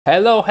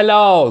Hello,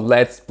 hello!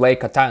 Let's play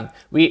Catan.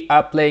 We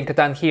are playing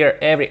Catan here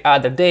every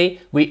other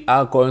day. We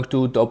are going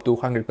to top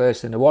 200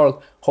 players in the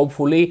world.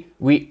 Hopefully,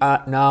 we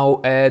are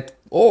now at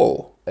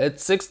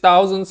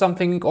 6,000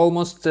 something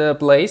almost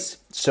plays.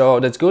 So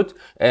that's good.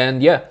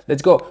 And yeah,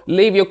 let's go.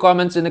 Leave your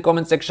comments in the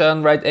comment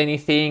section. Write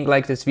anything,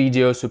 like this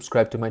video,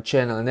 subscribe to my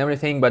channel and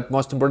everything. But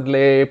most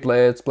importantly,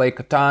 let's play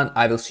Catan.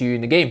 I will see you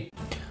in the game.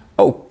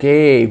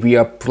 Okay, we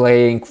are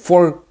playing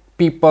four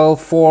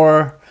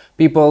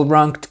people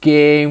ranked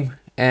game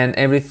and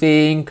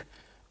everything,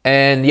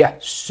 and yeah,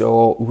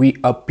 so we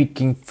are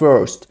picking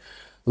first.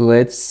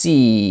 Let's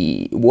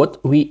see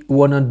what we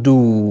wanna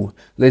do.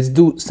 Let's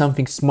do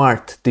something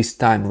smart this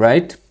time,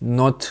 right?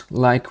 Not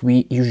like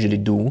we usually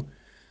do.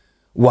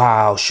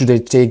 Wow, should I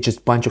take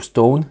just bunch of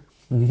stone?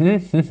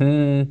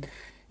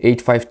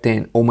 8 5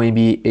 10, or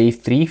maybe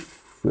a3.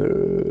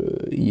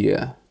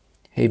 Yeah,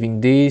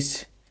 having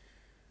this,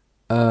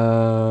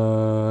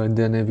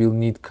 then I will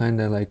need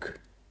kind of like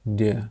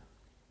there.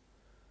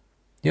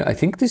 Yeah, I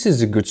think this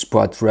is a good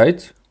spot,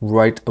 right?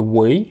 Right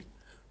away,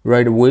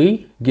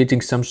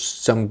 getting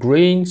some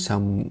grain,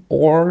 some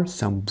ore,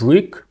 some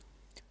brick.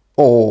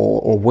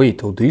 Or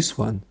wait, oh, this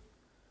one.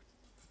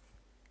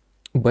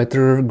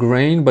 Better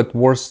grain, but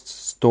worse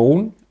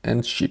stone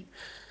and sheep.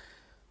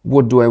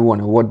 What do I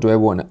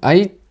want?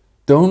 I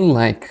don't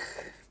like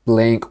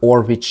playing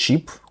ore with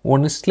sheep,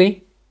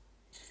 honestly.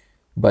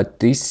 But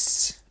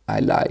this I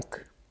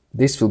like.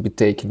 This will be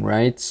taken,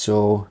 right?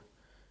 So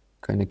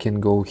kind of can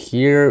go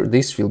here.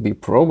 This will be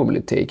probably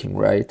taken,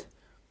 right?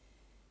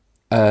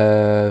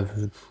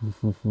 And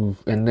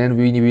then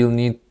we will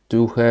need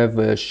to have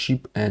a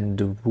sheep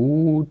and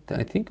wood.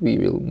 I think we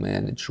will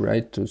manage,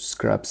 right, to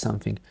scrap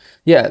something.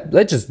 Yeah,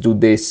 let's just do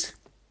this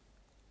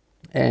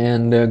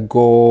and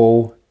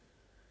go.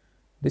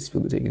 This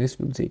will be taken. This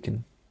will be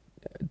taken.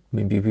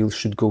 Maybe we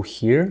should go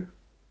here.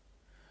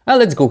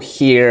 Let's go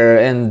here,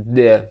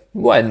 and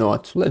why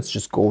not? Let's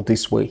just go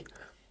this way.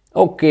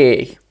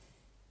 Okay.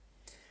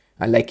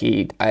 I like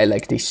it. I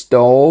like this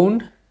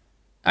stone.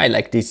 I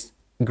like this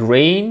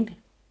grain.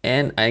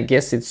 And I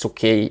guess it's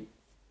okay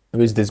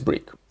with this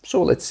brick.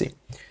 So let's see.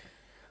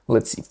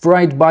 Let's see.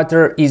 Fried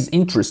butter is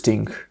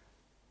interesting.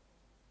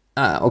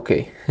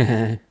 Okay.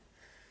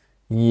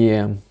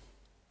 Yeah.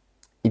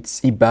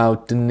 It's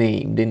about the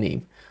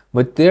name.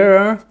 But there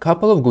are a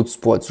couple of good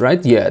spots,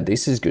 right? Yeah,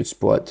 this is good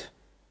spot.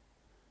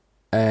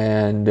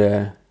 And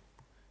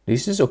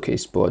this is okay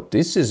spot.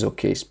 This is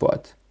okay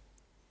spot.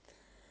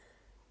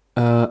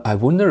 I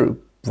wonder,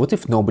 what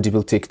if nobody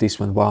will take this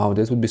one? Wow,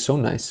 that would be so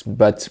nice.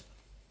 But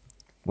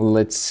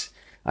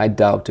I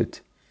doubt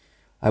it.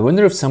 I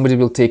wonder if somebody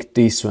will take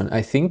this one.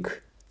 I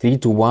think 3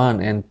 to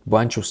 1 and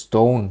bunch of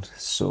stone.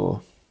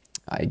 So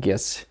I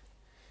guess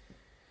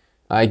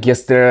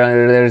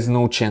there's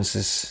no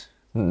chances.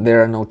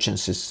 There are no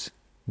chances.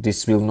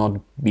 This will not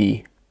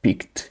be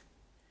picked.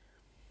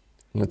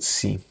 Let's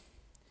see.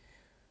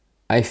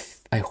 I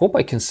hope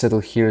I can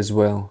settle here as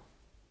well.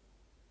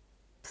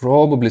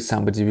 Probably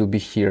somebody will be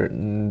here.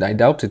 I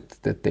doubt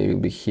it that they will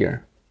be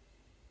here.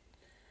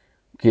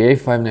 Okay,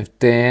 5 9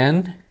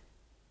 10.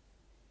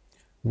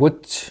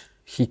 What?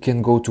 He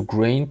can go to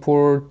grain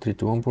port, 3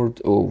 to 1 port.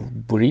 Oh,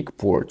 brick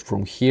port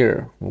from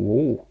here.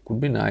 Oh,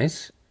 could be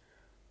nice.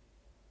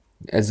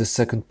 As a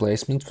second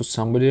placement for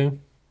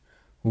somebody.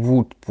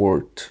 Wood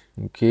port.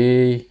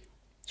 Okay.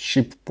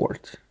 Sheep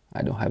port.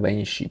 I don't have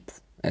any sheep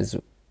as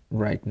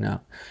right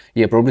now.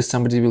 Yeah, probably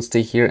somebody will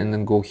stay here and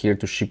then go here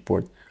to sheep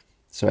port.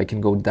 So I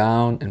can go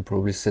down and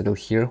probably settle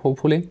here,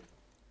 hopefully.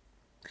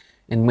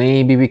 And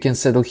maybe we can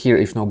settle here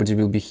if nobody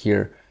will be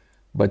here.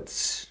 But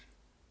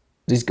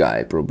this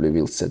guy probably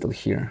will settle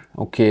here.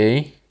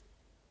 Okay.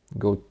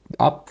 Go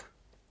up.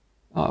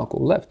 Oh, go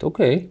left.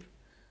 Okay.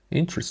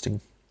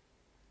 Interesting.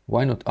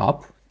 Why not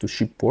up to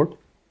shipport?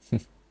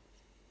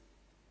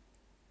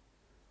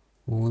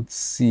 Let's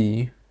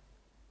see.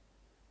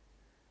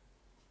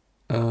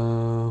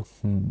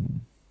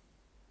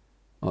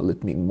 Oh,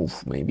 let me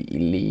move maybe a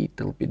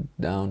little bit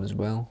down as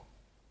well.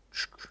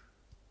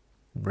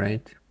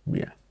 Right?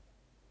 Yeah.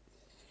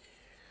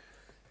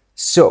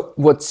 So,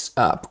 what's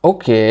up?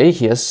 Okay,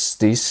 yes,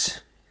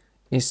 this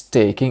is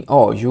taking...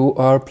 Oh, you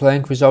are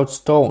playing without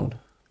stone.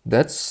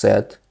 That's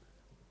sad.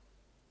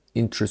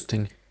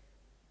 Interesting.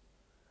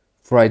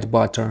 Fried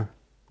butter.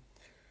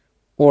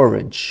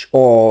 Orange.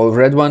 Oh,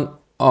 red one.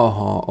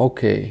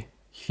 Okay.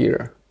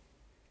 Here.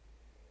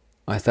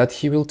 I thought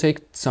he will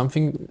take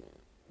something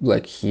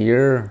like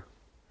here.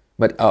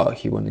 But, oh,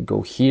 he want to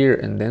go here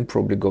and then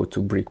probably go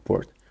to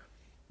Brickport.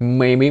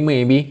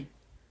 Maybe.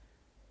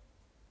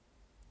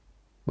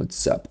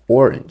 What's up?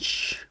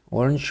 Orange.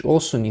 Orange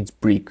also needs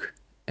brick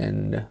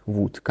and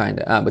wood,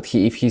 kinda. But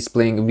if he's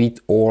playing wheat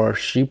or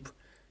sheep,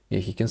 yeah,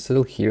 he can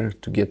settle here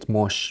to get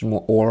more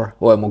ore,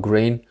 or more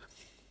grain,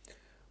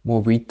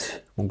 more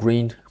wheat, more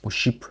grain, more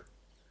sheep.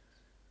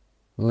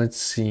 Let's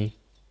see.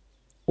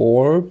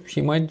 Or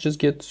he might just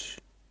get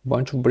a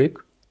bunch of brick.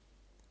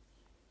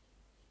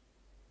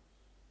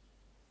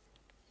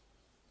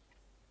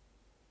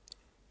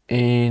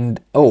 And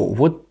oh,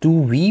 what do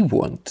we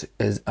want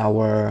as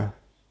our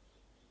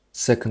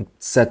second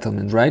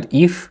settlement, right?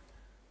 If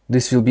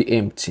this will be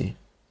empty,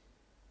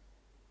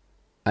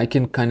 I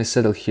can kind of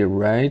settle here,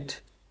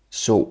 right?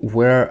 So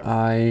where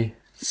I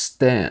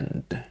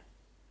stand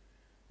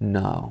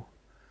now,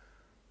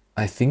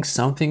 I think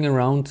something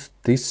around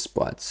these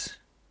spots.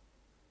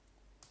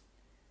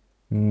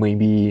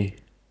 Maybe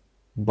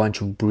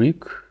bunch of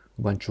brick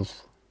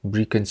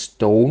and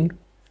stone.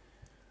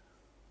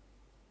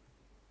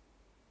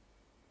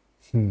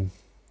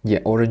 Yeah,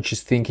 Orange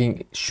is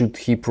thinking, should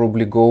he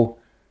probably go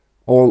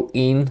all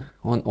in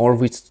on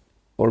orbit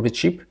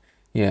chip?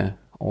 Yeah,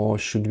 or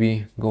should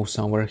we go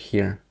somewhere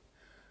here?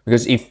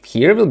 Because if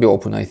here will be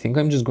open, I think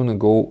I'm just gonna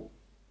go.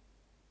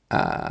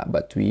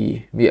 But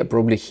we are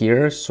probably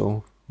here,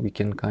 so we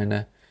can kind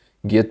of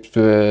get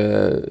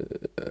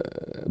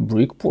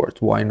Brickport.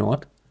 Why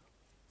not?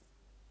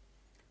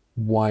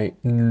 Why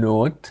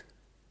not?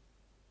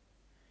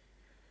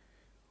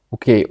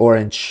 Okay,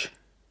 Orange.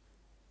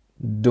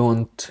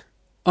 Don't.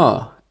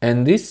 Ah,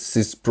 and this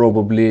is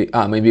probably.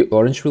 Maybe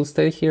Orange will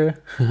stay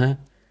here.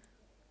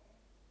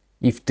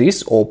 If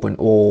this open,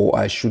 oh,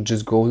 I should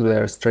just go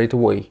there straight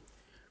away.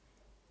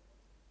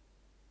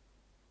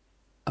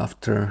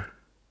 After.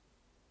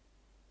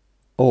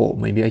 Oh,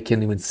 maybe I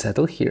can even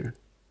settle here.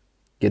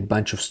 Get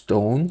bunch of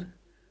stone.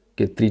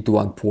 Get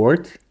 3-1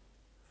 port.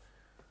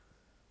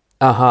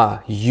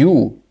 Aha,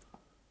 you,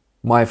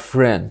 my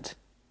friend.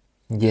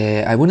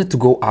 Yeah, I wanted to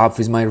go up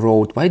with my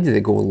road. Why did I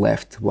go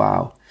left?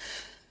 Wow.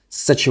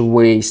 Such a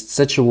waste,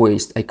 such a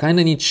waste. I kind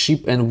of need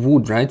sheep and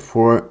wood, right?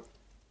 For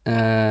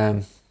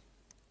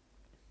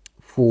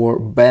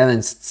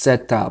balanced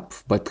setup.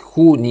 But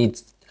who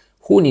needs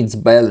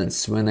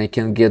balance when I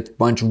can get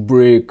bunch of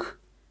brick,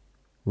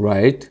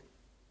 right?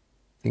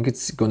 I think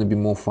it's gonna be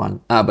more fun.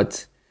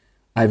 But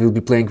I will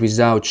be playing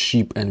without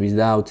sheep and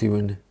without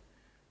even.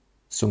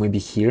 So maybe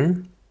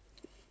here,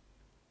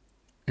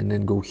 and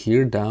then go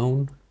here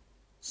down,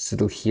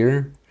 settle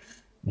here.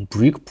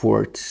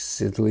 Brickport,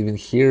 settle even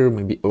here,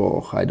 maybe.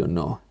 Oh, I don't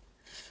know.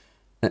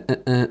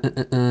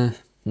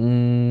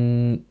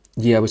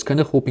 Yeah, I was kind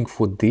of hoping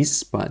for this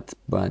spot,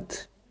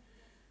 but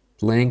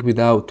playing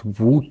without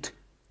wood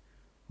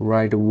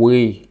right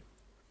away.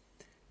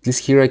 At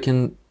least here I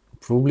can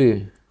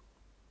probably.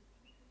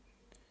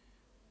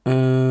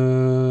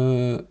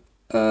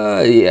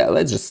 Yeah,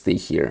 let's just stay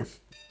here.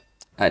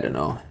 I don't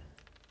know.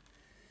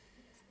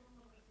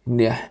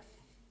 Yeah,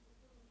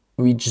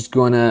 we're just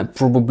gonna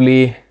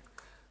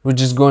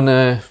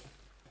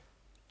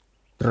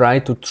try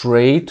to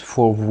trade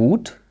for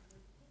wood.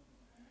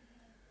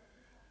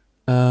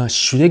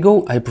 Should I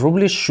go? I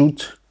probably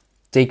should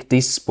take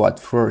this spot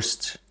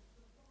first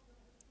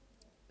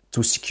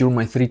to secure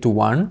my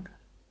 3-1,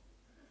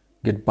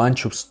 get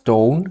bunch of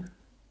stone,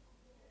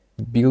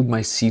 build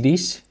my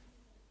cities.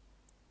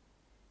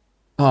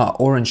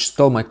 Orange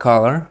stole my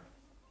color.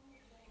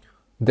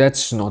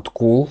 That's not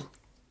cool.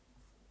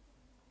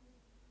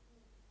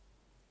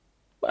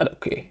 But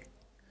okay,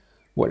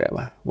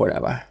 whatever.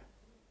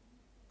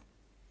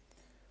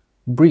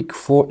 Brick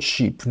for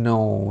sheep.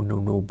 No,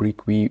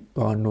 brick we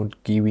are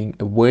not giving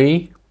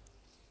away.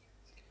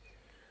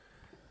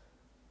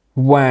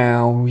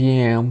 Wow,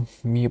 yeah,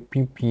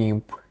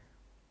 meep.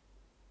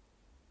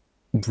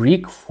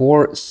 Brick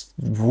for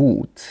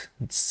wood.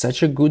 It's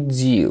such a good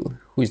deal.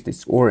 Who is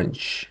this?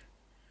 Orange.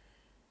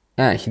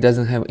 He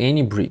doesn't have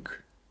any brick.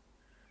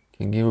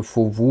 Can give it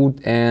for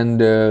wood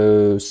and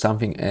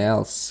something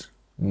else,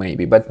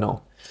 maybe, but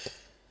no.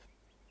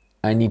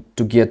 I need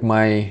to get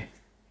my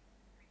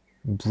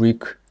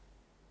brick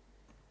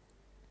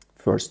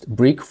first.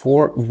 Brick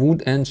for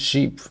wood and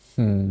sheep.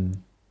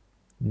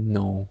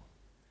 No.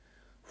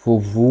 For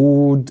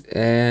wood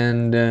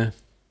and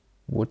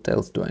what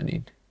else do I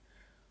need?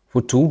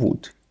 For 2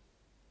 wood.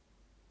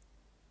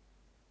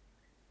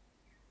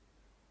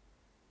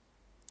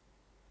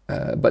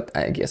 But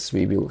I guess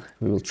we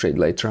will trade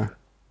later.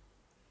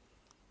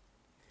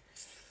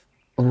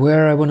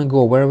 Where I wanna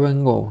go?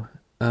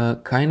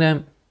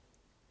 Kinda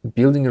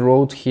building a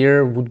road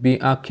here would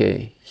be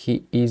okay.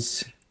 He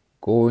is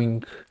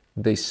going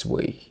this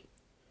way.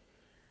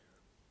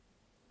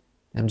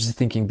 I'm just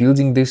thinking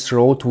building this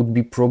road would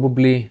be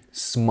probably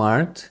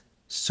smart,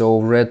 so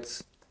red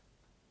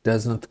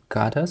does not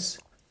cut us.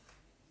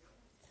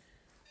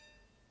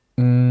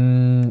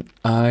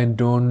 I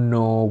don't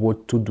know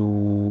what to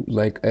do,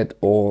 like, at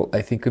all.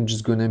 I think I'm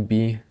just gonna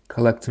be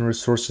collecting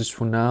resources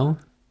for now.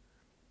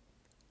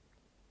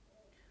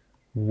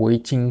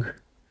 Waiting.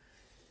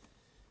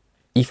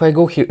 If I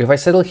go here, if I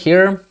settle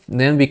here,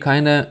 then we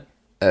kinda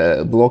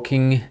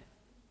blocking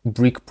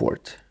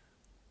Brickport.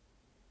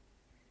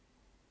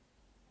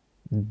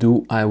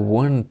 Do I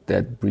want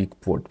that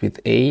Brickport with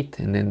 8?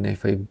 And then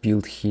if I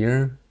build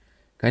here,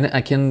 kinda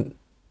I can,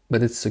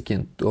 but it's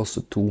again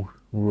also 2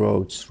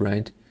 roads,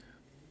 right?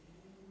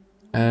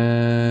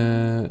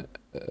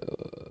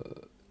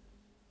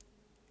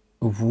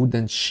 Wood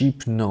and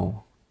sheep,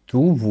 no. 2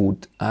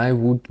 wood, I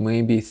would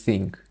maybe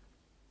think.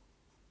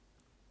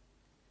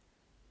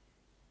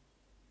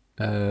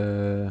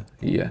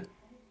 Yeah,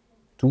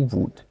 two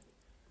wood.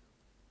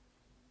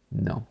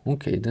 No,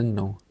 okay, then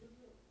no.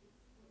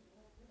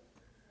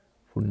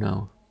 For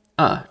now.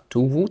 Ah,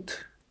 two wood.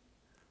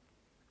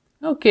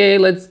 Okay,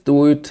 let's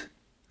do it.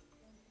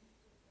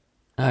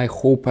 I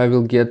hope I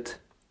will get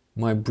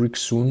my brick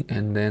soon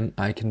and then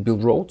I can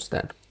build roads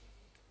then.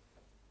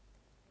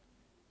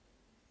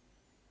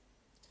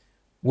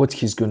 What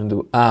he's gonna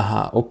do?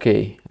 Aha,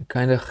 okay. I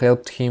kinda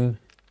helped him.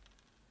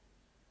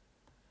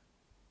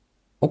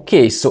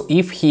 Okay, so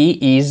if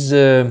he is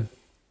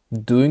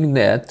doing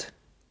that.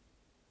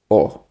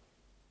 Oh,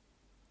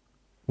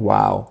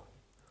 wow.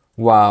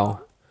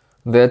 Wow.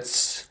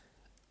 That's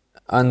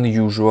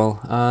unusual.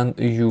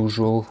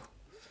 Unusual.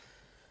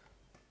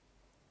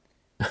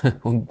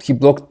 He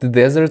blocked the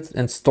desert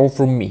and stole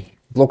from me.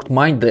 Blocked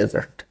my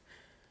desert.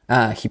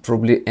 Ah, he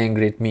probably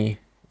angry at me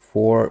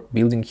for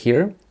building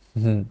here.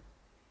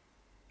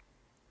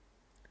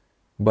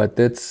 But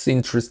that's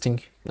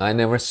interesting. I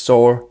never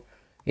saw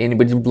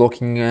anybody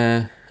blocking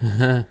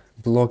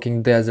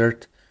blocking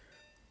desert.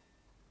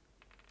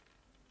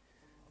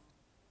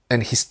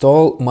 And he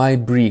stole my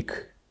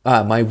brick.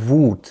 Ah, my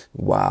wood.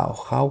 Wow,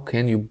 how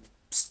can you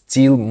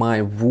steal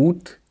my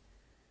wood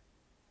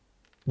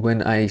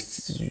when I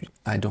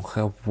don't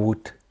have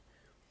wood?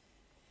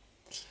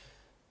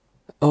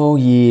 Oh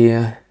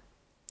yeah.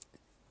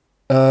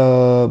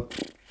 Uh,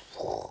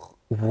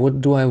 what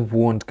do I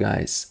want,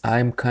 guys?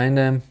 I'm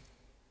kinda.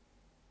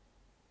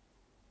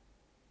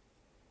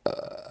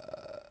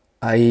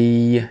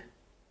 I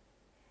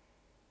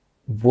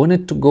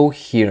wanted to go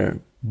here,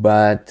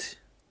 but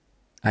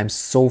I'm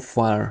so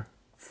far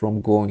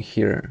from going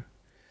here.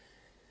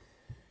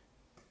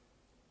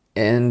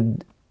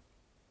 And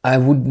I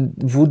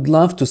would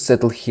love to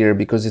settle here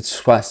because it's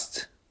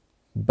fast,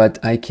 but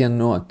I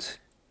cannot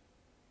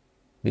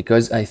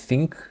because I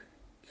think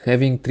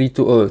having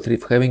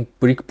having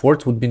brick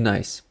port would be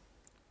nice.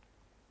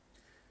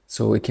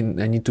 So I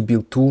need to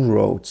build two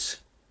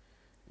roads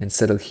and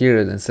settle here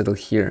and settle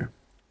here.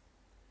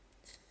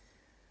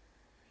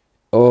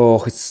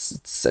 Oh, it's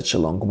such a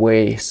long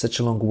way, such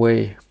a long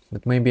way.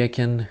 But maybe I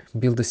can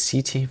build a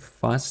city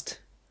fast.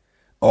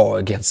 Oh,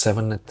 again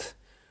 7 at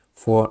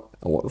for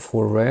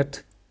red.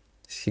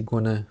 Is he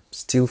gonna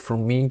steal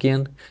from me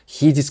again?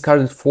 He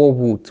discarded 4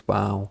 wood.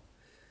 Wow.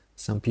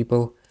 Some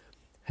people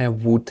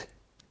have wood.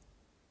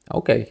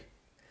 Okay.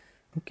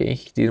 Okay,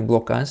 he didn't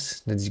block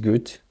us. That's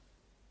good.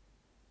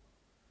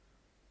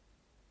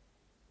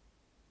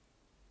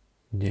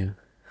 Yeah.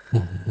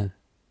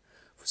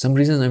 For some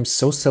reason, I'm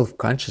so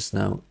self-conscious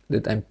now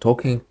that I'm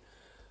talking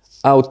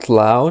out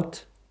loud.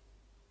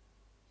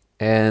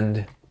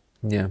 And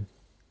yeah,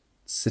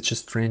 such a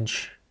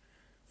strange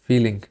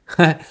feeling.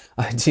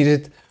 I did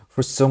it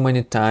for so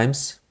many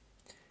times.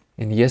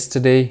 And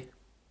yesterday,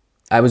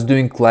 I was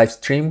doing live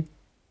stream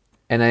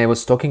and I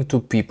was talking to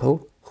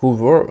people who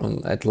were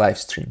at live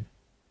stream.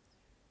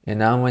 And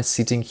now I'm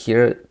sitting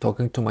here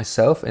talking to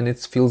myself and it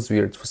feels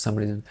weird for some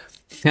reason.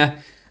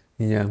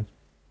 Yeah.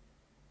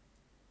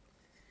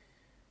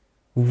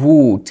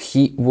 Wood.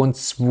 He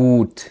wants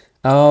wood.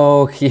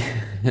 Oh, he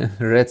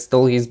Red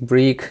stole his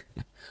brick.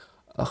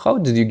 How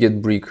did you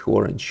get brick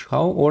orange?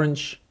 How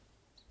orange?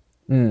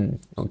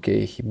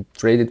 Okay, he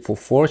traded for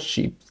 4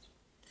 sheep.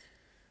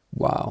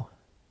 Wow.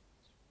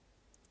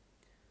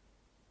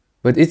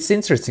 But it's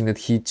interesting that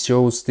he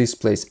chose this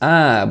place.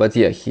 Ah, but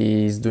yeah,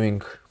 he's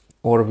doing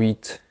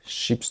Orwheat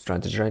sheep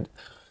strategy, right?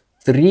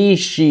 3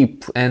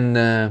 sheep and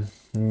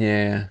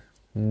yeah,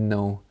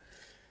 no.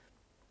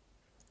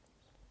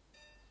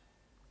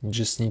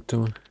 Just need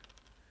to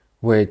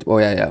wait. Oh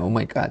yeah, oh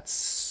my god,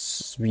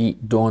 we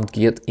don't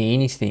get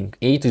anything.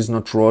 8 is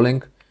not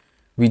rolling.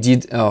 We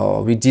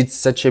did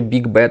such a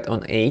big bet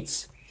on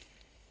 8s.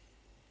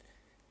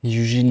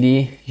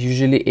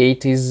 Usually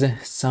 8 is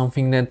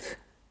something that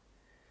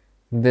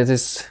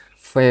is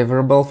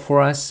favorable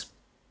for us.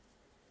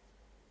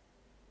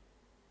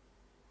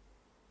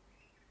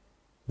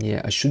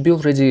 Yeah, I should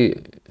already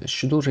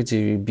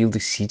build a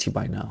city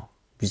by now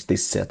with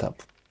this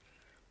setup.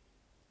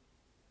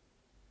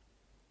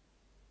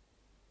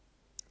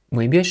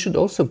 Maybe I should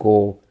also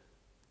go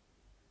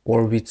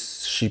Orbit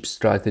ship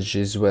strategy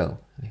as well.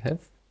 I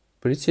have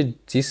pretty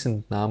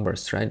decent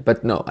numbers, right?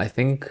 But no, I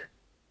think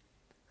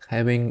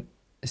having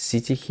a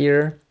city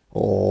here,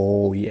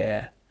 oh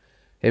yeah,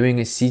 having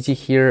a city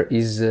here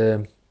is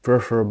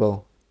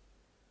preferable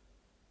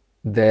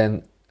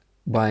than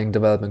buying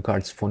development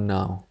cards for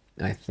now,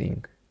 I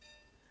think.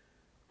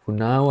 For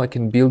now, I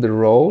can build a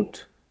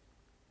road.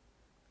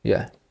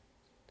 Yeah.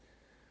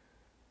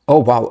 Oh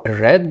wow, a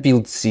red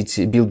build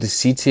the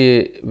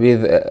city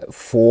with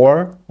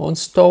 4 on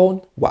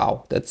stone.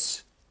 Wow,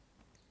 that's...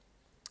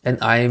 And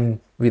I'm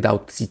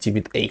without city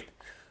with 8.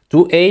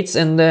 2 8s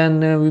and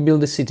then we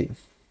build a city.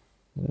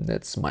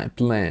 That's my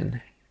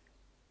plan.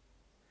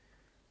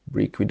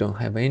 Brick we don't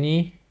have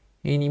any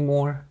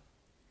anymore.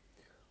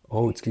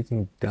 Oh, it's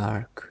getting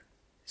dark.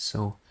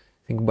 So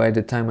I think by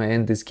the time I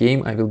end this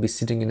game, I will be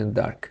sitting in the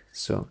dark.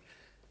 So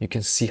you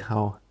can see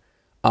how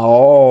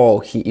Oh,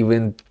 he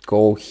even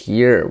go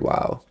here.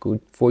 Wow,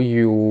 good for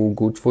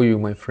you,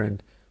 my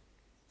friend.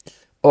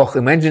 Oh,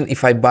 imagine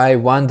if I buy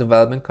one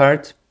development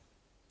card,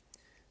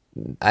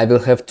 I will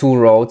have two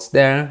roads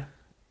there,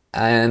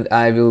 and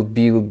I will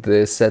build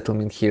the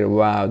settlement here.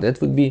 Wow, that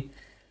would be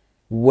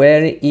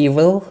very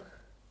evil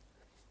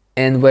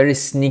and very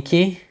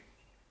sneaky,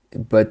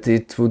 but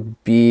it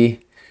would be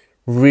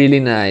really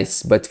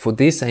nice. But for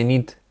this, I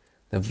need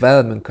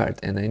development card,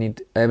 and I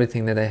need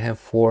everything that I have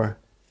for.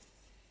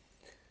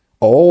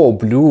 Oh,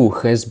 blue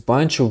has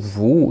bunch of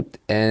wood,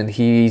 and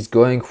he's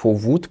going for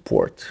wood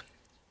port.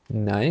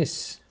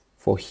 Nice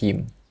for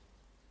him.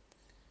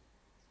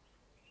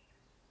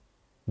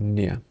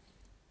 Yeah.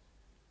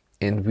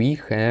 And we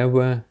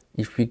have,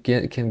 if we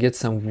can get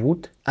some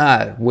wood.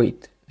 Ah,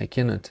 wait, I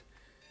cannot.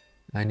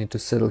 I need to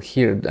settle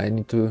here. I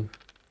need to.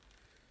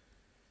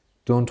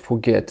 Don't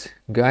forget,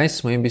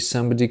 guys. Maybe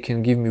somebody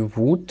can give me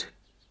wood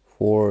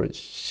for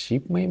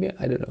sheep. Maybe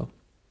I don't know.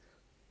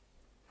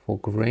 For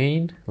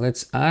grain,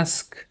 let's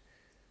ask.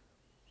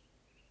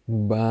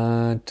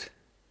 But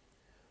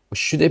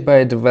should I buy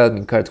a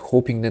development card,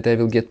 hoping that I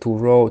will get two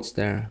roads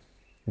there?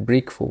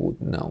 Brick for wood?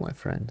 No, my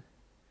friend.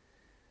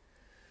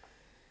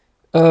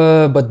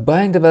 But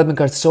buying development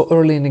cards so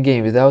early in the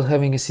game without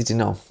having a city,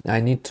 no. I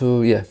need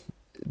to, yeah.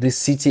 This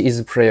city is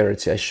a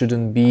priority. I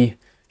shouldn't be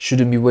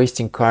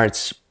wasting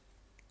cards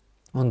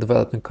on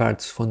development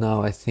cards for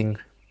now. I think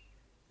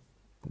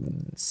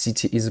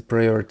city is a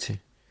priority.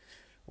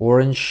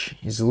 Orange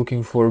is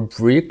looking for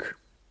brick.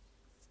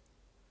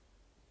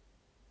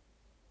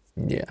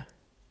 Yeah.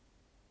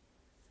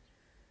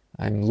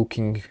 I'm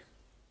looking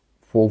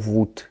for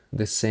wood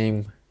the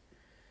same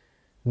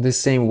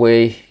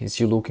way as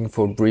you looking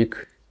for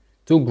brick.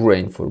 Two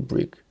grain for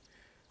brick.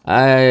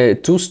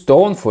 Two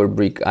stone for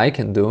brick I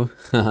can do.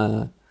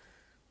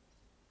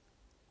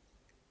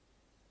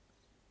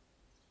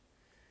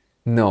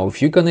 No,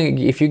 if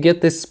you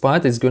get this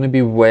spot, it's gonna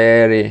be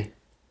very,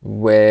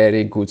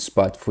 very good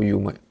spot for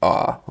you.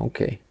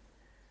 Okay.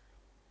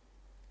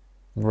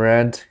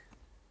 Red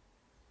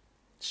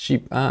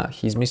sheep. Ah,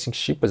 he's missing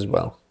sheep as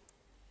well.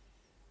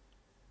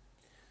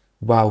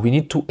 Wow, we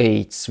need 2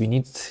 8s. We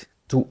need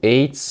 2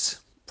 8s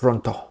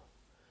pronto.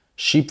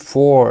 Sheep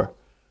 4.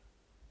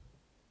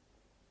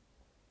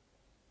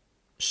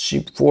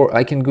 Sheep 4.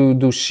 I can go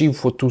do sheep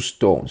for 2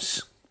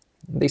 stones.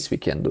 This we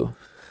can do.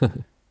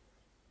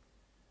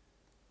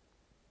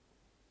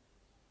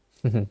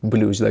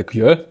 Blue is like,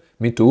 yeah,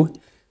 me too.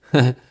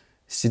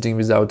 Sitting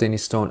without any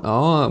stone.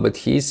 Oh, but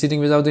he's sitting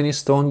without any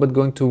stone, but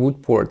going to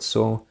wood port.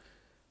 So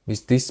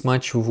with this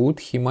much wood,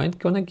 he might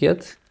gonna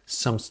get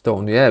some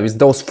stone. Yeah, with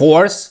those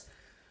 4s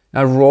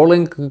are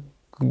rolling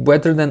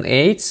better than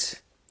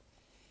 8s.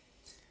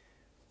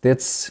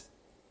 That's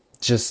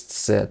just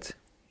sad.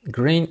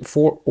 Grain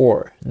for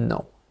ore.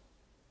 No.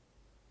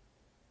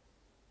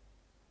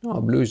 Oh,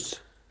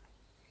 blues.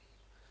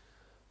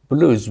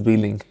 Blues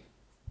willing.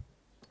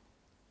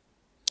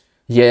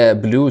 Yeah,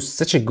 blue,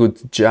 such a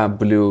good job,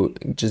 blue.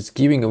 Just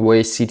giving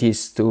away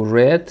cities to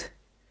red.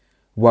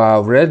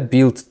 Wow, red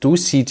built 2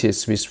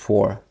 cities with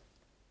 4.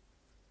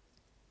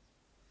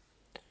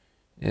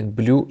 And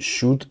blue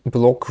should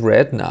block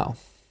red now.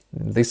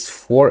 This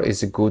 4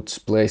 is a good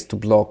place to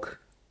block.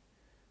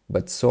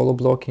 But solo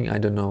blocking, I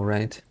don't know,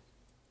 right?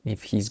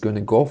 If he's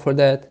gonna go for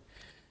that.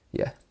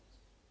 Yeah.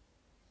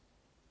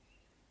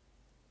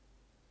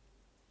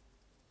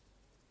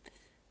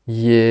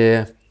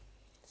 Yeah.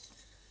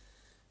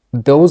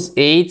 Those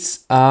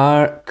 8s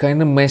are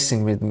kind of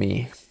messing with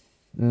me.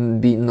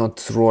 Be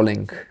not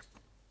rolling.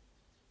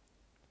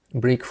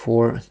 Brick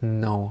 4,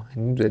 no, I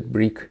need that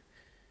brick.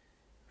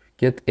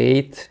 Get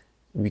 8,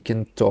 we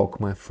can talk,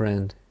 my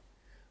friend.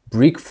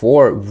 Brick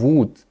 4,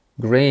 wood,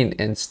 grain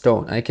and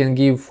stone. I can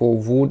give for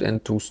wood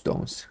and 2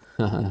 stones.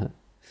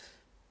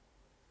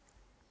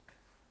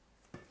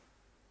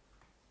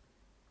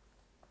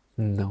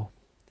 No.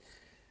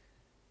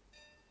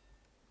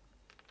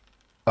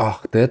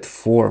 Oh, that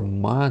 4,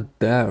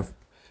 mother.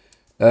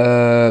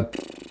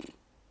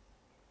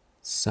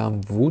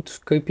 Some wood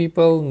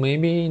people,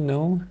 maybe,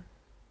 no?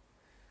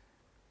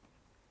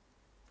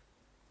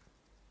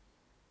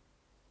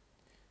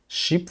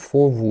 Sheep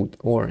for wood,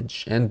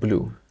 orange and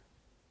blue.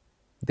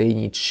 They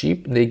need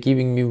sheep, they're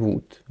giving me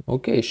wood.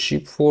 Okay,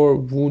 sheep for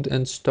wood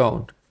and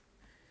stone.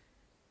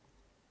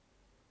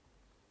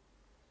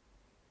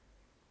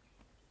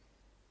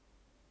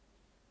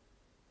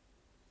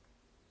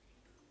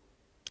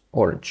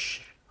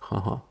 Orange.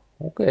 Haha.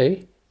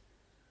 Okay.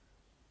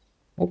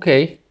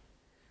 Okay.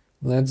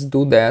 Let's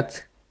do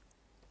that.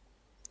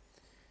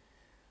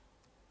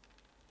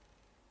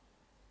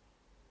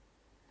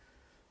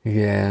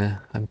 Yeah,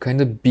 I'm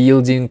kind of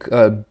building,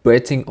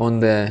 betting on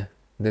the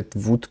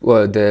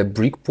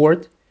brick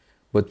port,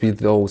 but with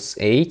those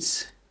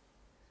 8s,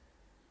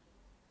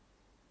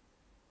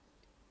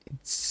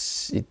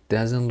 it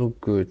doesn't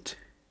look good.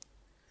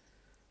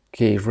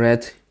 Okay,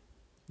 red,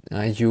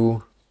 are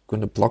you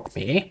gonna block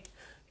me?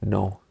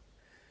 No.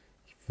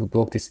 You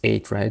block this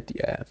 8, right?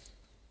 Yeah.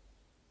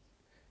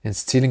 And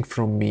stealing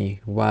from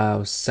me.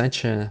 Wow,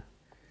 such a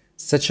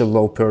Such a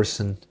low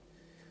person.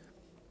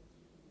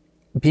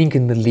 Being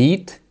in the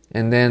lead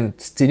and then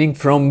stealing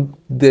from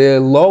the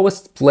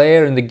lowest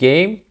player in the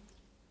game.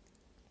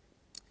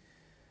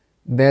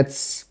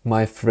 That's,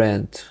 my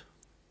friend,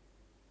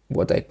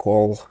 what I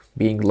call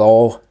being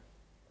low.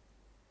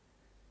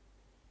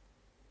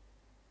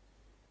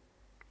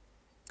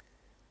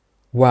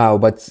 Wow,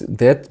 but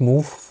that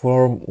move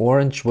from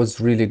orange was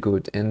really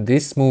good, and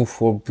this move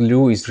for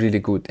blue is really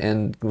good,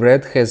 and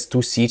red has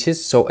 2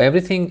 cities, so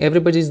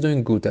everybody's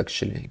doing good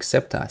actually,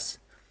 except us.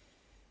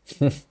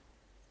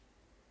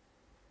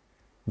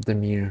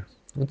 Damir,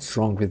 what's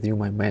wrong with you,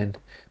 my man?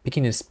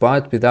 Picking a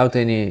spot without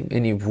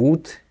any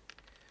wood.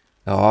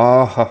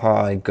 Oh,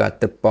 haha, I got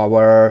the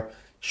power.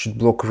 Should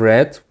block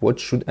red. What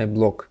should I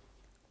block?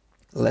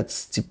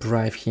 Let's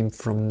deprive him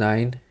from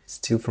 9,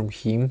 steal from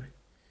him.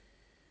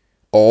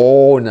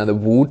 Oh, another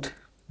wood.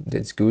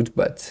 That's good,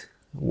 but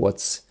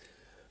what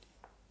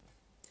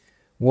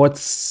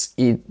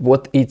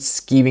it's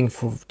giving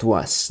to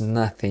us?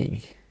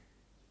 Nothing.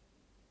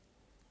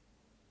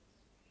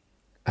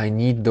 I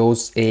need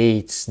those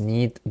 8s.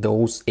 Need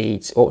those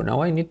 8s. Oh,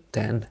 now I need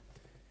 10.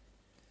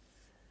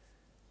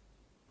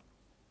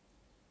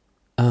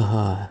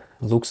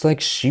 Looks like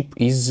sheep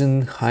is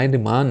in high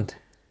demand.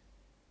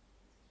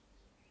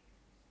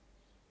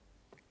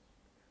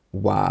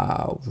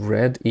 Wow,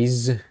 red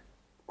is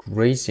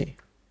crazy.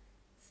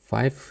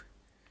 5.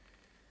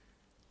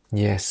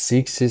 Yeah,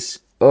 6s.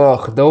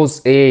 Ugh, those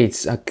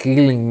 8s are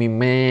killing me,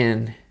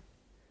 man.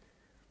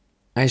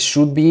 I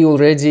should be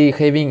already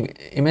having...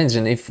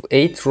 Imagine if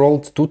 8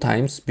 rolled 2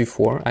 times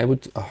before, I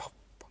would... Oh,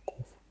 fuck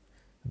off.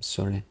 I'm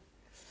sorry.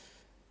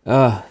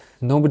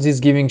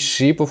 Nobody's giving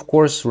sheep, of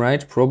course,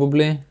 right?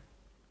 Probably.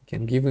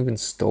 Can give even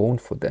stone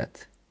for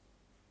that.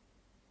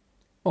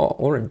 Oh,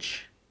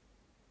 orange.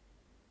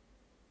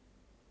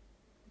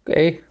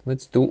 Okay,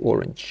 let's do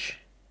orange.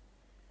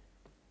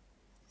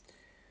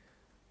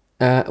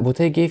 What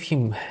I gave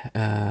him,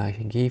 I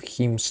gave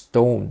him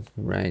stone,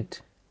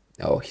 right?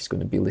 Oh, he's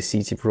gonna build a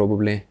city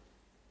probably.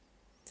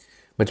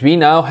 But we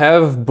now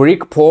have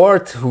brick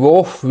port.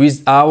 Whoa,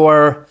 with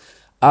our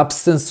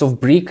absence of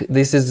brick,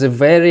 this is a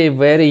very,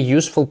 very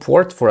useful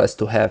port for us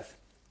to have.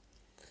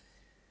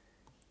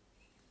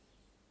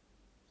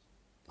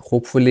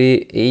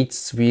 Hopefully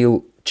 8s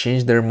will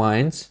change their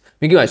minds,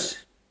 because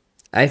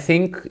I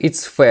think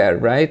it's fair,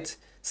 right?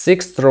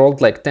 6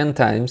 rolled like 10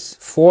 times,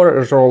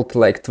 4 rolled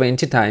like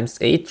 20 times,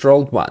 8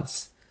 rolled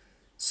once.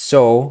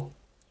 So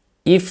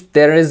if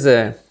there is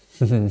a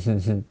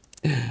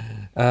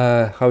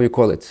how you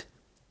call it,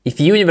 if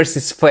universe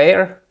is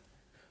fair,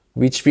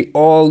 which we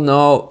all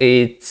know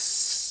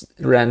it's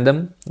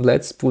random,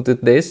 let's put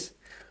it this.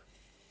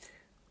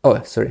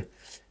 Oh, sorry.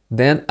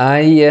 Then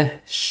I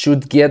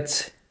should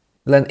get,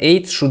 then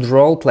 8 should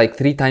roll like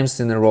 3 times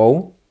in a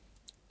row,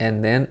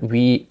 and then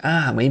we,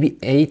 maybe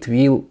 8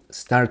 will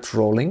start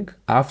rolling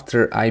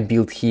after I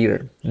build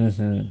here.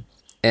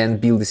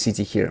 And build the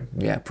city here.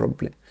 Yeah,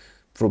 probably.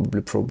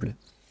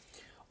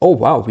 Oh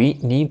wow, we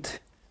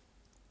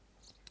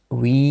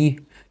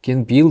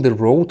can build a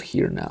road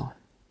here now.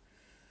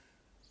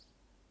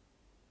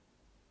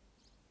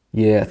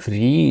 Yeah,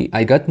 3.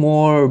 I got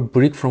more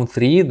brick from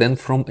 3 than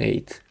from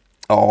 8.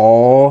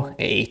 Oh,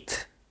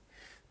 8.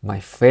 My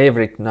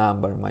favorite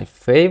number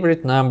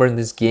in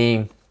this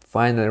game.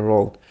 Finally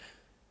rolled.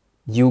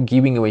 You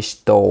giving away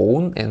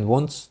stone and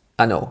wants...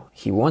 no,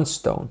 he wants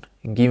stone.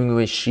 Giving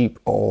away sheep.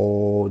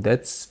 Oh,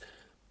 that's...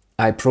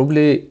 I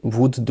probably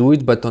would do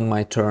it, but on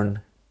my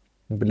turn.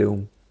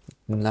 Bloom.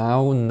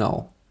 Now,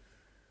 no.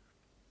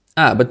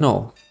 But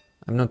no.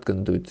 I'm not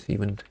gonna do it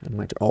even on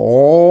my turn.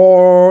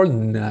 Oh,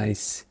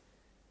 nice.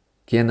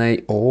 Can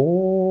I...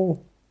 Oh,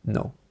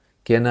 no.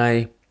 Can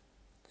I...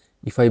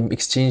 If I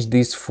exchange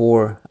this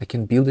for... I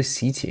can build a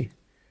city.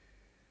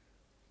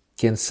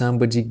 Can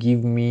somebody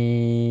give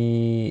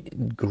me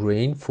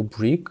grain for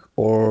brick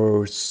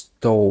or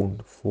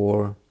stone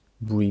for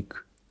brick?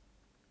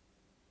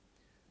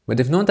 But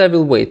if not, I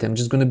will wait. I'm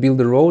just gonna build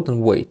a road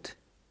and wait.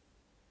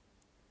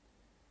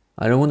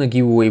 I don't want to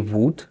give away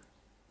wood.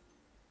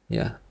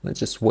 Yeah, let's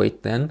just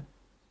wait then.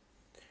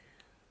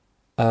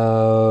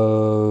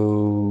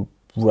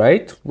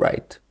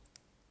 Right.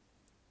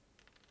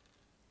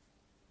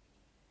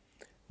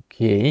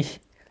 Okay.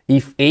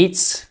 If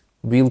 8s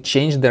will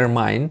change their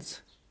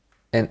minds,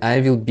 and I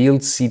will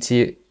build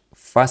city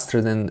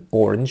faster than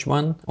orange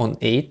one on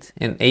 8,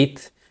 and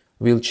 8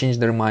 will change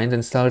their mind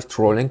and start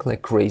trolling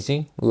like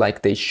crazy,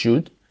 like they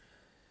should,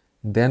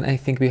 then I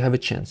think we have a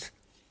chance.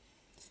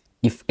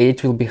 If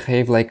 8 will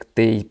behave like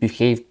they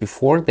behaved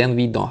before, then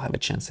we don't have a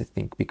chance, I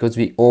think, because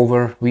we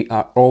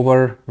are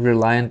over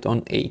reliant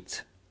on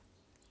 8.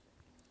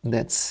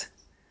 That's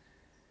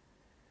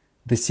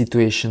the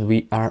situation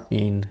we are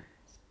in.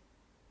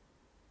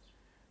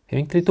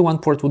 Having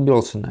 3-1 port would be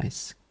also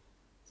nice.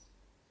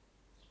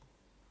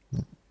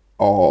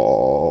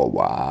 Oh,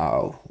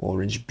 wow.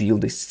 Orange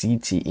build a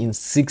city in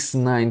 6,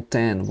 9,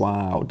 10.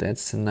 Wow,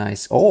 that's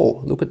nice. Oh,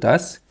 look at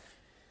us.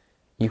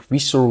 If we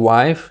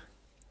survive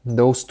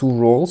those 2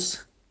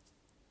 rolls,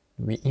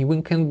 We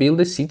even can build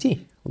a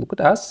city. Look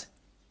at us.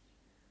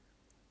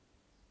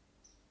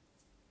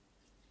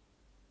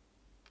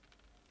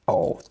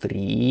 Oh,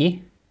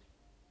 3.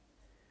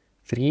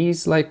 3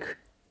 is like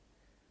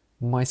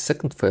my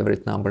second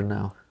favorite number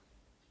now.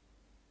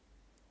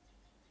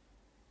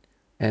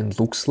 And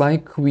looks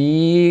like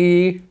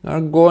we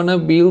are gonna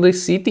build a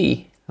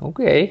city.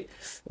 Okay.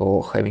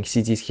 Oh, having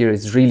cities here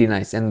is really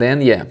nice. And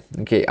then, yeah,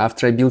 okay,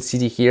 after I build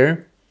city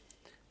here,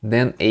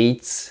 then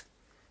 8s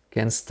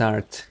can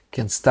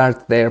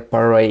start their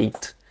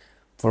parade.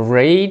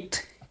 Parade,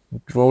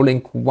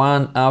 rolling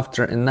one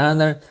after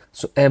another,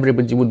 so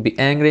everybody would be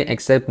angry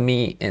except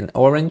me and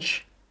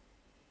orange.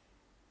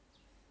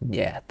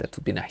 Yeah, that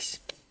would be nice.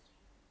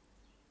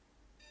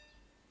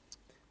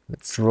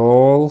 Let's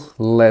roll.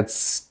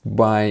 Let's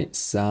buy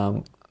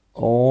some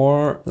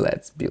ore.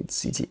 Let's build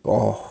city.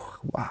 Oh,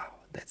 wow,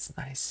 that's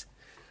nice.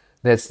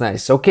 That's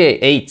nice. Okay,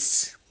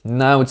 8s.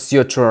 Now it's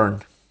your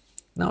turn.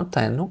 Now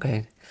 10,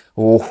 okay.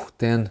 Oh,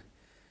 10.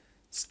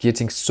 It's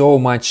getting so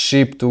much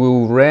sheep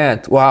to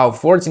red. Wow,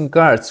 14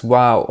 cards.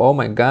 Wow, oh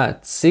my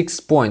god. 6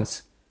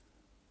 points.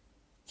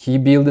 He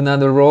built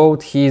another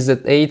road. He's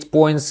at 8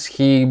 points.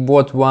 He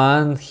bought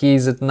one.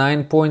 He's at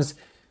 9 points.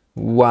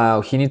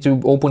 Wow, he needs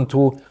to open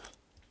two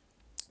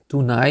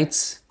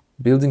knights.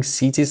 Building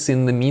cities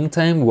in the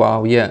meantime.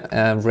 Wow, yeah.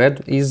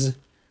 Red is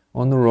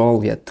on the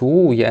roll. Yeah,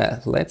 2. Yeah,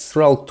 let's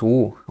roll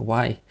 2.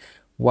 Why?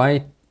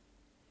 Why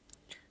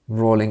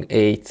rolling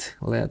 8?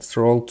 Let's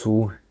roll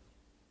 2.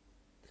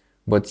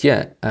 But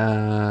yeah,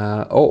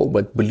 oh,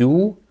 but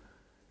blue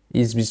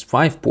is with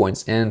 5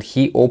 points and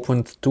he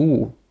opened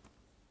 2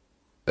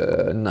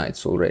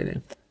 knights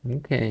already.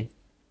 Okay.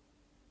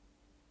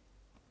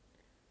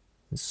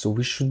 So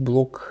we should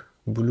block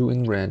blue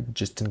and red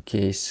just in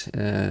case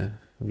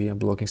we are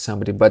blocking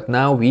somebody. But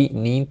now we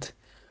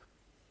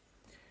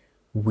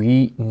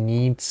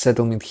need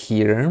settlement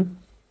here,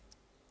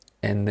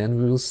 and then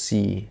we will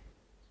see.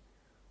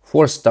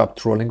 4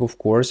 stopped rolling, of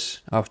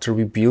course, after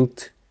we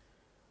built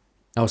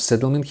our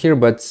settlement here,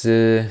 but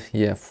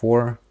yeah,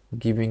 4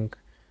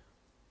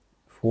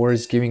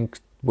 is giving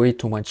way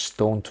too much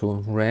stone to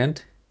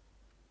red.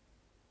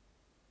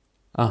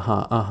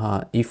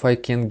 If I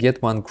can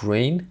get 1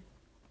 grain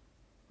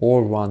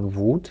or 1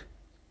 wood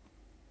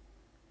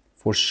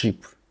for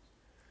sheep.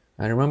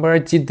 I remember I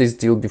did this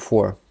deal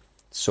before.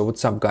 So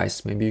what's up,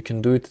 guys? Maybe you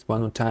can do it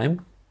one more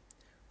time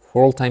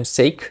for all time's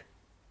sake.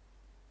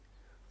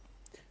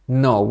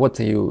 No, what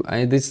are you?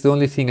 This is the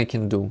only thing I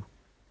can do.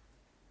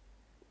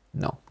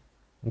 No.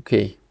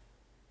 Okay.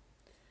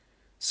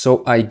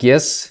 So I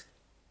guess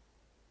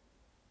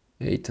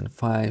 8 and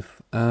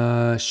 5.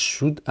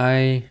 Should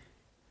I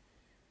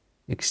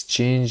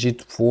exchange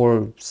it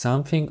for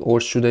something or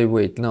should I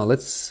wait? No,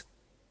 let's...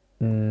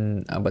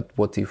 but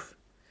what if...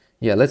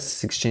 Yeah,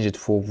 let's exchange it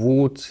for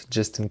wood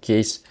just in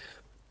case.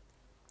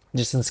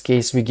 Just in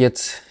case we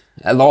get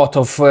a lot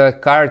of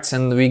cards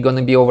and we're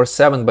gonna be over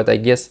 7, but I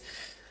guess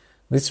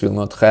this will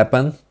not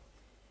happen.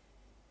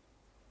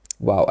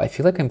 Wow, I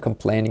feel like I'm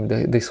complaining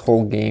this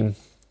whole game.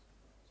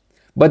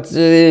 But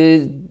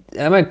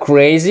am I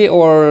crazy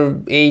or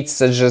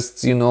 8s are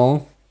just, you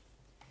know...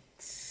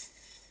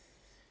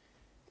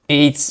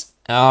 8s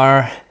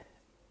are...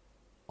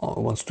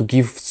 Oh, wants to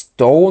give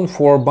stone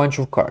for a bunch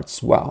of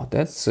cards. Wow,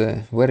 that's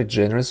very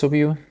generous of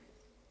you.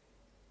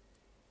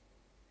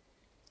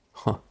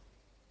 Huh.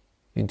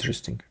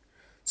 Interesting.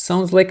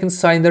 Sounds like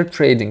insider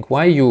trading.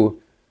 Why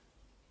you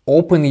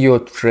open your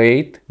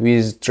trade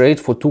with trade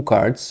for 2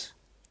 cards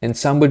and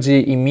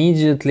somebody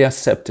immediately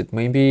accept it?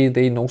 Maybe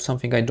they know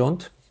something I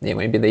don't. Yeah,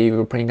 maybe they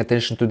were paying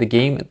attention to the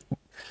game.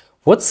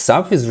 What's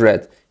up with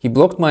red? He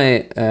blocked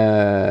my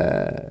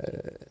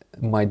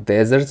my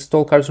desert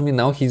stall cards for me.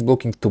 Now he's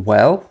blocking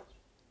 12.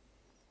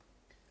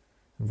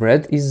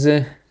 Red is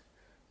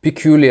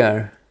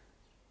peculiar.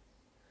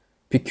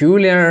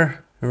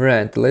 Peculiar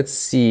red. Let's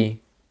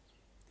see.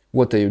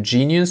 What are you,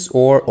 genius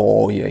or...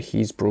 Oh yeah,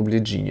 he's probably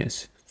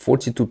genius.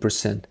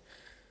 42%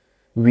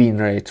 win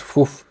rate.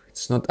 Oof,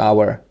 it's not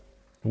our...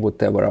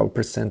 whatever our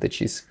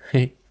percentage is.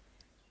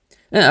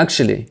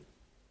 Actually...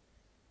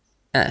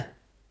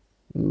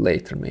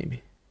 later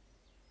maybe.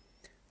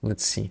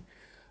 Let's see.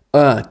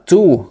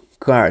 2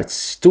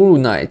 cards, 2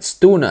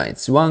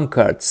 knights, 1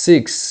 card,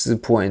 6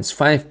 points,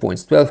 5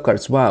 points, 12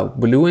 cards. Wow,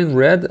 blue and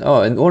red.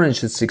 Oh, and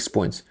orange is 6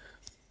 points.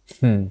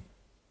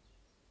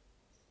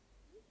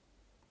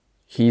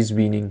 He's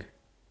winning.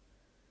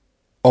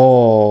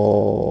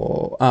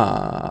 Oh,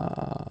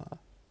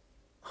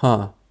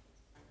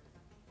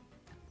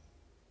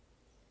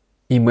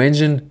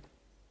 Imagine.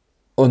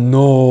 Oh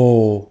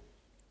no.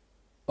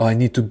 I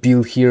need to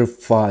build here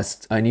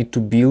fast. I need to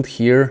build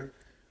here.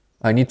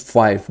 I need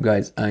 5,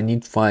 guys. I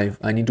need 5.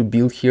 I need to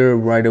build here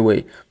right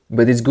away.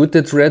 But it's good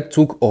that red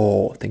took...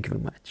 Oh, thank you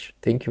very much.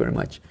 Thank you very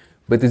much.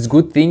 But it's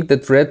good thing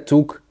that red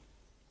took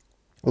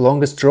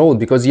longest road.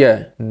 Because,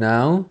 yeah,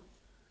 now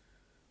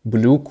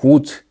blue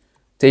could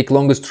take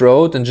longest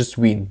road and just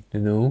win, you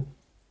know?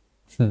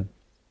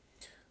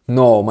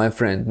 No, my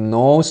friend.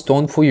 No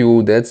stone for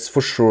you. That's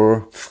for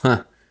sure.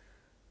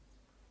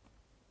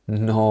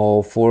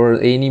 No, for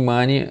any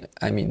money,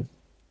 I mean,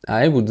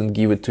 I wouldn't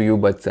give it to you,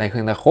 but I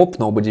kind of hope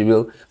nobody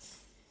will.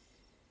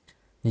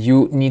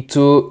 You need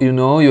to,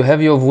 you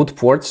have your wood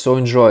port, so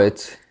enjoy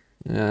it.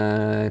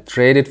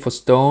 Trade it for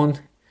stone.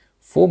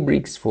 4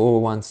 bricks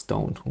for 1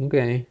 stone.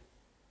 Okay.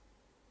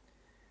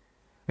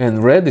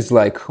 And red is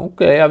like,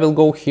 okay, I will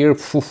go here.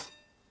 Phew.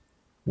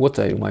 What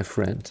are you, my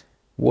friend?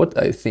 What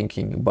are you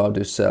thinking about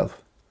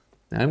yourself?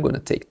 I'm gonna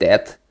take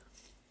that.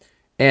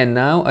 And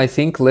now I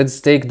think let's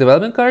take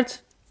development card.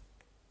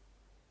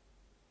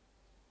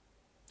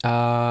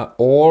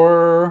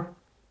 Or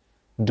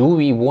do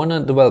we want a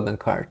development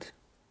card?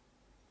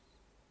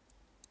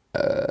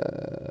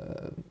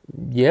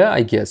 Yeah,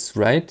 I guess,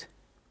 right?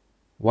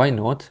 Why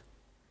not?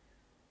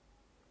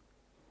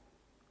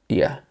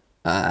 Yeah.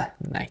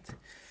 Knight.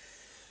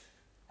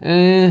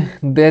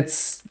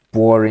 That's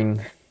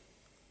boring.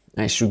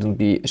 I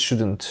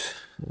shouldn't.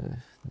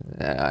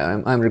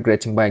 I'm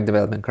regretting buying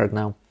development card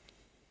now.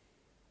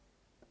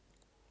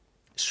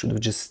 Should have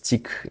just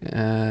stick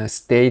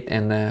state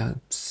and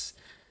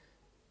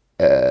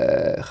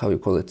how you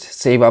call it?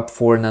 Save up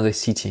for another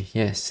city.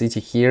 Yeah, city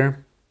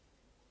here.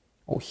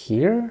 Oh,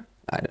 here?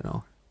 I don't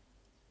know.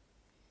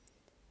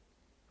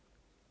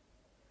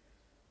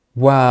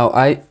 Wow,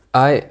 I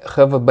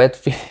have a bad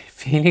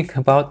feeling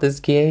about this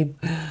game.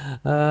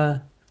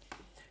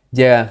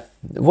 Yeah,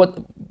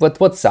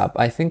 what's up?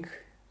 I think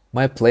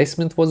my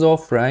placement was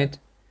off, right?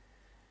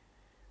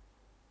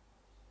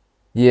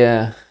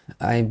 Yeah,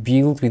 I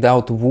built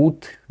without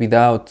wood,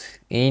 without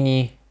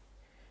any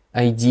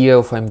idea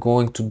of I'm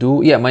going to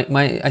do. Yeah,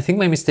 I think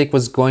my mistake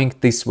was going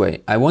this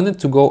way. I wanted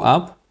to go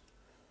up,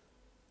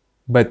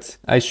 but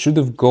I should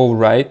have go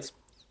right.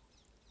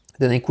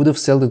 Then I could have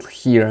sold it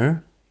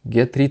here,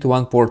 get 3 to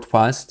 1 port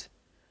fast,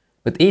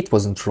 but 8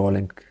 wasn't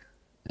rolling,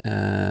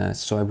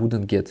 so I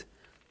wouldn't get.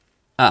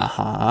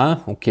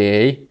 Aha,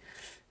 okay.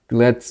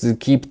 Let's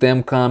keep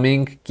them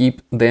coming,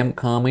 keep them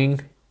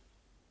coming.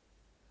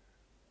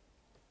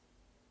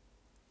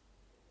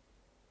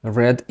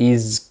 Red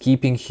is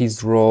keeping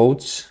his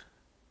roads.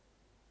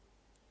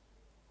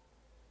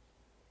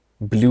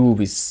 Blue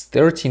with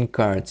 13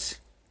 cards.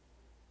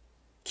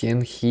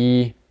 Can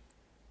he...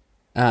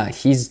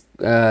 he's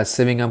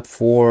saving up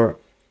for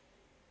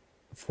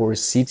a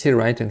city,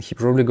 right? And he's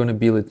probably gonna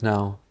build it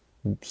now.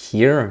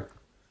 Here?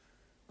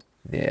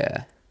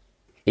 Yeah.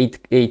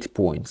 8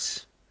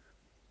 points.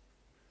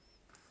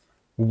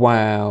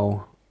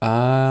 Wow.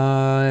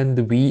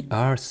 And we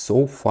are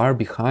so far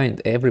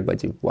behind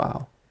everybody.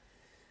 Wow.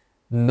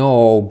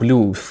 No,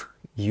 blue.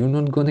 You're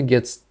not gonna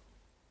get...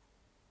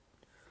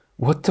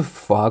 What the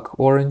fuck,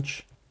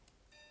 orange?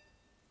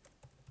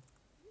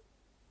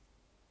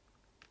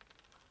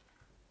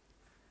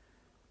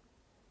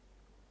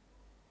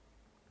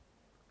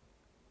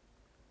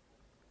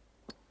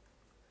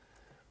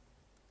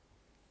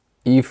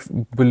 If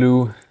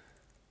blue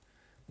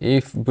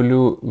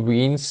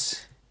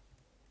wins,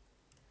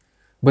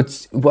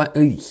 but what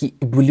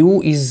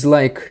blue is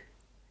like,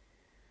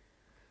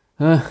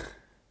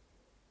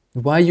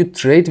 why you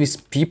trade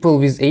with people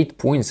with 8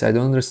 points? I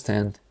don't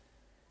understand.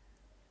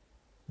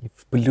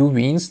 If blue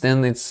wins,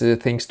 then it's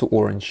thanks to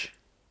orange.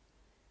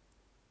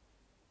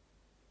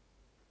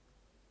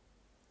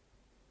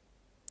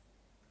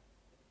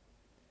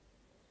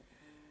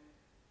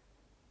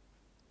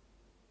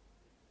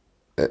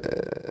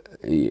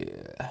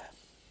 Yeah.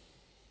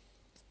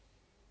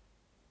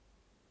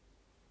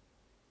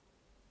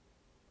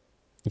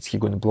 Is he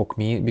gonna block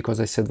me because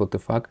I said what the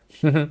fuck?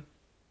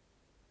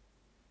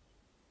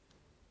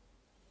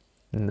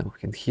 No,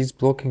 and he's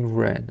blocking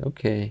red.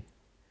 Okay.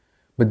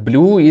 But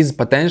blue is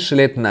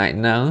potentially at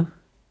 9 now.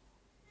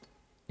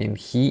 And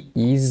he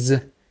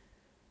is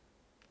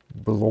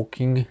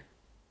blocking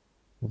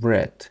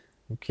red.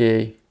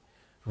 Okay.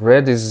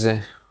 Red is...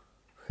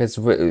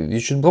 you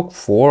should block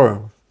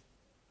 4.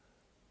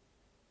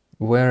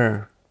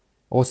 Where?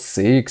 Oh,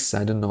 6.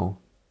 I don't know.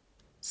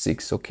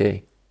 6,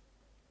 okay.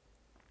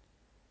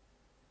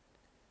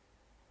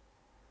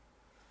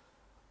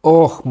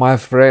 Oh, my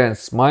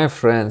friends,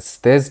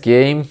 this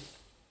game,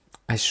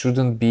 I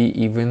shouldn't be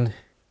even...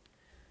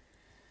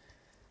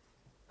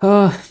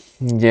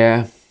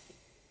 yeah,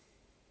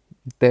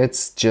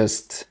 that's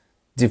just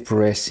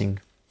depressing.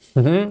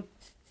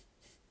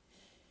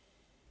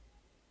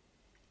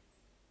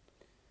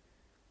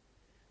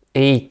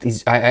 8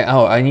 is...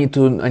 I need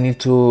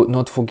to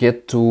not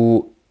forget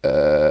to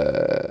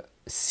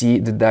see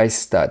the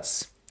dice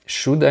stats.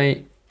 Should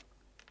I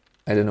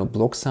don't know,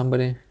 block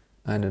somebody?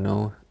 I don't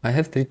know. I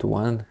have 3 to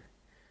 1.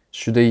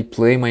 Should I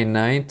play my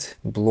knight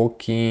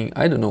blocking?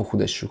 I don't know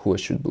who I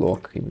should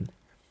block even.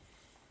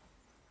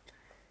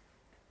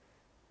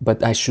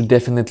 But I should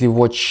definitely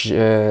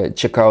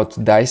check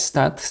out dice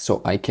stat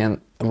so I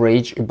can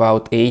rage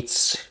about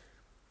 8s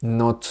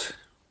not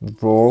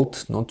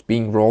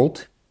being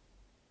rolled.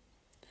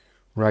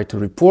 Write to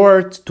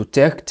report to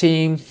tech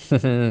team,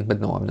 but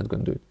no, I'm not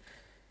gonna do it.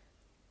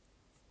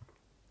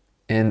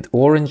 And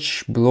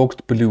orange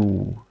blocked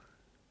blue.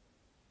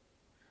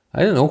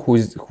 I don't know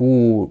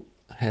who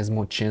has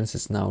more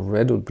chances now,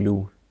 red or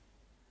blue.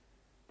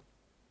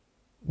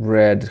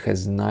 Red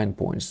has 9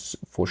 points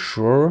for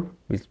sure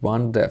with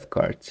 1 death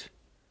card.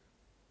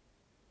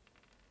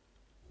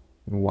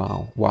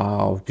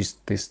 Wow,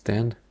 this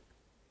 10.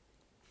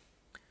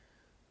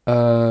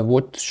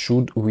 What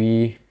should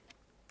we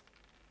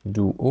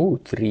do? Oh,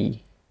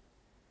 3.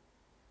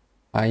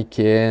 I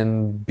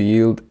can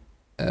build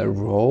a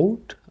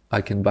road.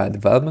 I can buy a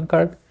development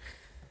card.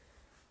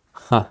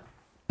 Huh.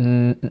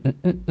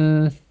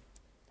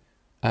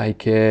 I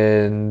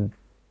can...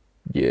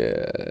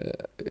 Yeah...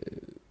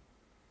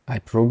 I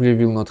probably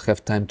will not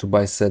have time to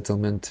buy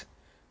settlement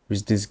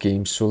with this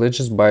game. So let's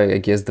just buy, I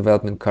guess,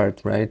 development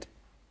card, right?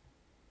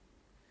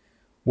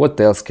 What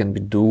else can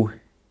we do?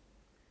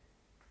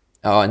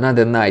 Oh,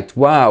 another knight.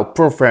 Wow,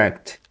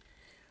 perfect.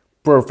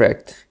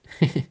 Perfect.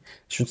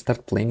 Should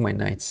start playing my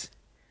knights.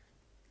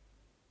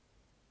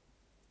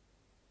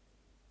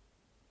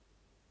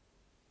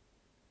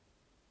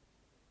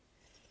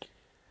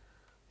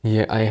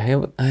 Yeah, I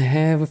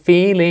have a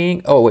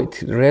feeling. Oh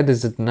wait, red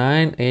is at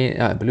 9,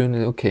 blue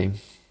is okay.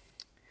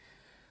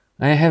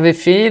 I have a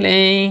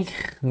feeling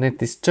that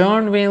this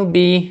turn will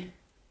be...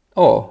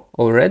 Oh,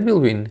 red will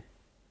win.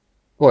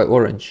 Oh,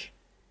 orange.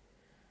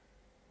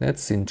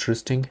 That's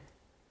interesting.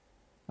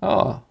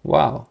 Oh,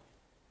 wow.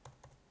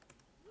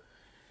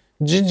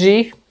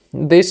 GG.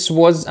 This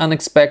was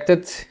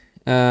unexpected.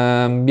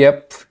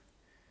 Yep.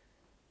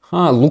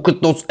 Huh, look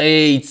at those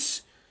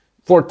 8s.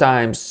 4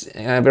 times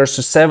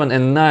versus 7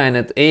 and 9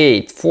 at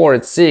 8, 4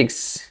 at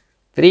 6,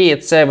 3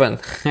 at 7.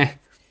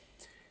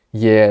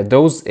 Yeah,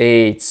 those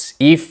 8s.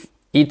 If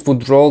it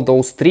would roll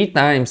those 3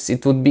 times,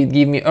 it would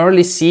give me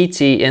early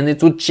city and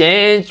it would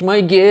change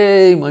my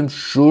game, I'm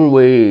sure.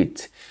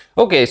 Wait.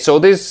 Okay, so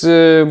this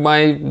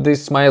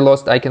my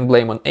loss I can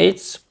blame on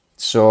 8s.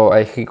 So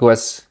I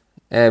request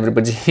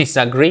everybody is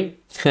agree.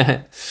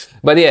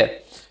 But yeah,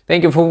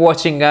 thank you for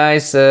watching,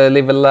 guys.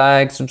 Leave a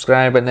like,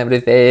 subscribe and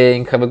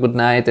everything. Have a good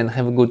night and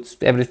have a good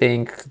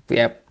everything.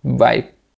 Yeah, bye.